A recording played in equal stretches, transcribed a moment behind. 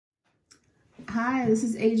Hi, this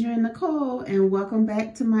is Adrienne Nicole and welcome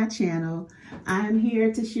back to my channel. I'm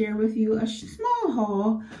here to share with you a small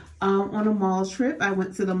haul on a mall trip. I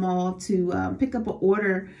went to the mall to pick up an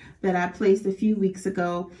order that I placed a few weeks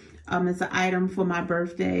ago. It's an item for my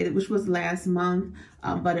birthday, which was last month,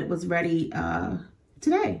 but it was ready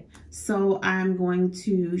today. So I'm going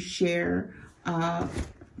to share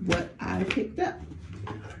what I picked up.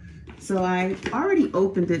 So I already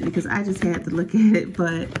opened it because I just had to look at it,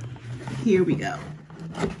 but here we go.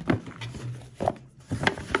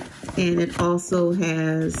 And it also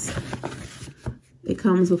has, it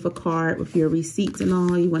comes with a card with your receipts and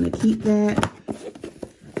all. You want to keep that.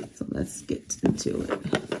 So let's get into it.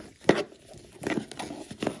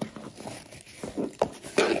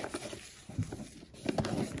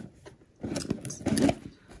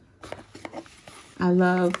 I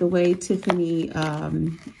love the way Tiffany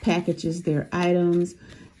packages their items.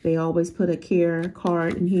 They always put a care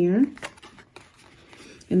card in here.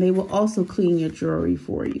 And they will also clean your jewelry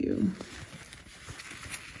for you.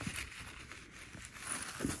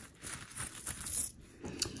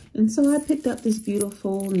 And so I picked up this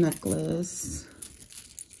beautiful necklace.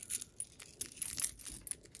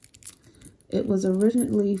 It was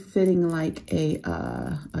originally fitting like a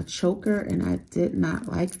choker, and I did not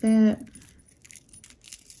like that.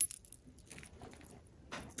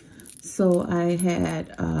 So I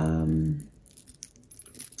had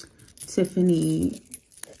Tiffany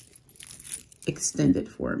extend it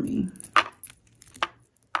for me.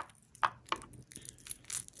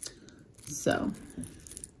 So,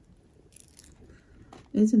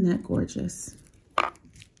 isn't that gorgeous?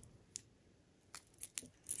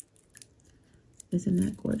 Isn't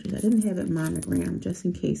that gorgeous? I didn't have it monogrammed just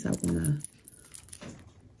in case I want to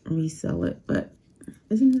resell it, but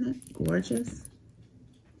isn't that gorgeous?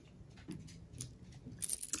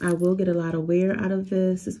 I will get a lot of wear out of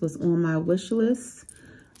this. This was on my wish list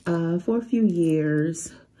for a few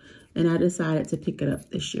years, and I decided to pick it up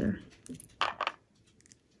this year.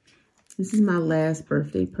 This is my last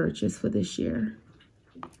birthday purchase for this year.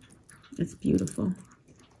 It's beautiful.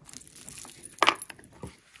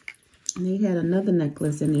 And they had another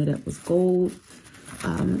necklace in there that was gold.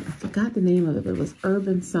 I forgot the name of it, but it was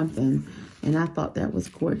Urban something, and I thought that was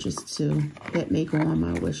gorgeous too. That may go on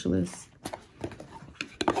my wish list.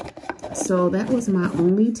 So that was my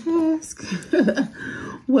only task,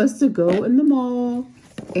 was to go in the mall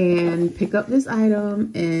and pick up this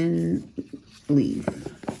item and leave.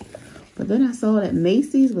 But then I saw that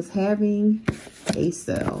Macy's was having a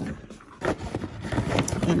sale.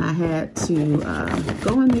 And I had to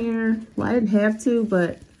go in there. Well, I didn't have to,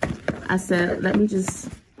 but I said, let me just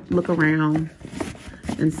look around.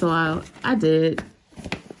 And so I did.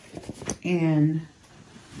 And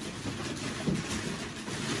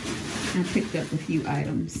I picked up a few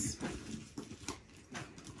items.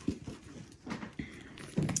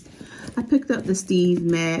 I picked up the Steve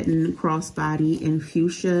Madden crossbody in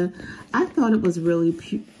fuchsia. I thought it was really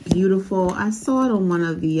beautiful. I saw it on one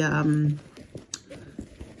of the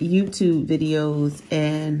YouTube videos,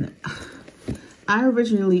 and I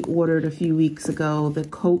originally ordered a few weeks ago the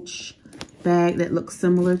Coach bag that looks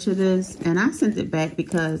similar to this, and I sent it back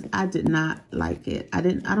because I did not like it. I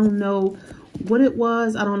don't know what it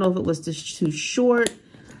was. I don't know if it was just too short.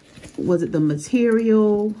 Was it the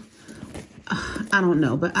material? I don't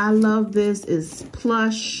know, but I love this. It's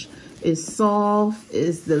plush, it's soft,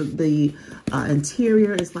 it's the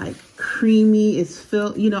interior is like creamy, it's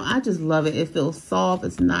filled, you know, I just love it. It feels soft,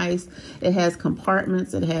 it's nice. It has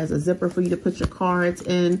compartments, it has a zipper for you to put your cards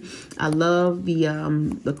in. I love the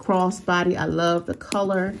crossbody. I love the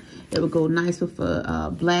color. It would go nice with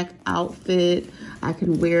a black outfit. I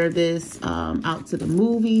can wear this out to the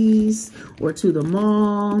movies or to the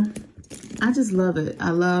mall. I just love it. I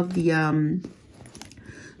love the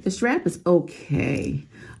strap is okay.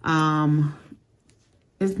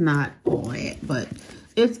 It's not all that, but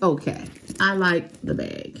it's okay. I like the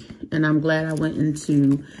bag, and I'm glad I went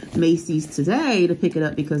into Macy's today to pick it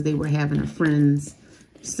up because they were having a friend's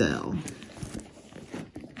sale.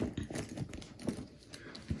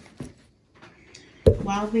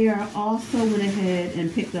 While there, I also went ahead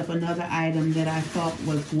and picked up another item that I thought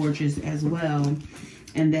was gorgeous as well,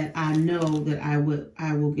 and that I know that I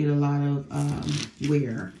will get a lot of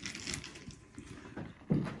wear.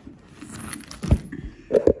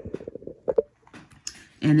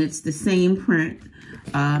 And it's the same print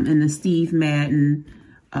in the Steve Madden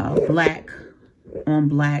black on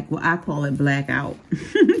black. Well, I call it blackout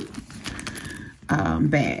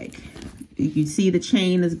bag. You can see the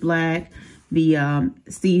chain is black. The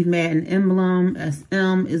Steve Madden emblem,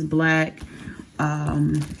 SM, is black.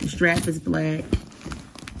 The strap is black.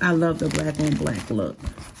 I love the black on black look.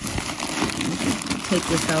 Take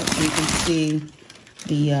this out so you can see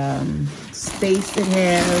the space it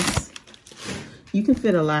has. You can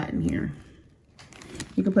fit a lot in here.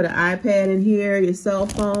 You can put an iPad in here, your cell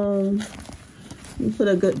phone. You can put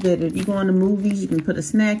a good bit. If you go on the movies, you can put a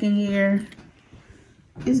snack in here.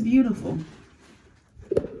 It's beautiful.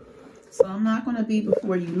 So I'm not going to be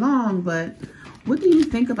before you long, but what do you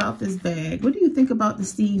think about this bag? What do you think about the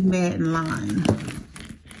Steve Madden line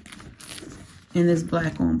in this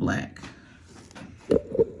black on black?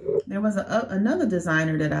 There was another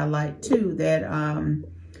designer that I like too, that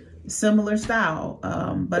similar style,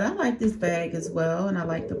 but I like this bag as well, and I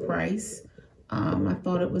like the price. I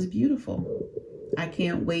thought it was beautiful. I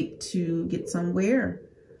can't wait to get some wear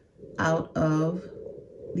out of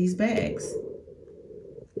these bags.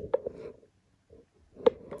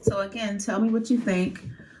 So again, tell me what you think.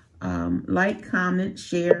 Like, comment,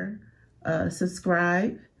 share,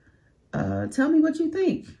 subscribe. Tell me what you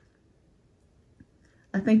think.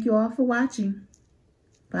 I thank you all for watching.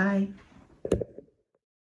 Bye.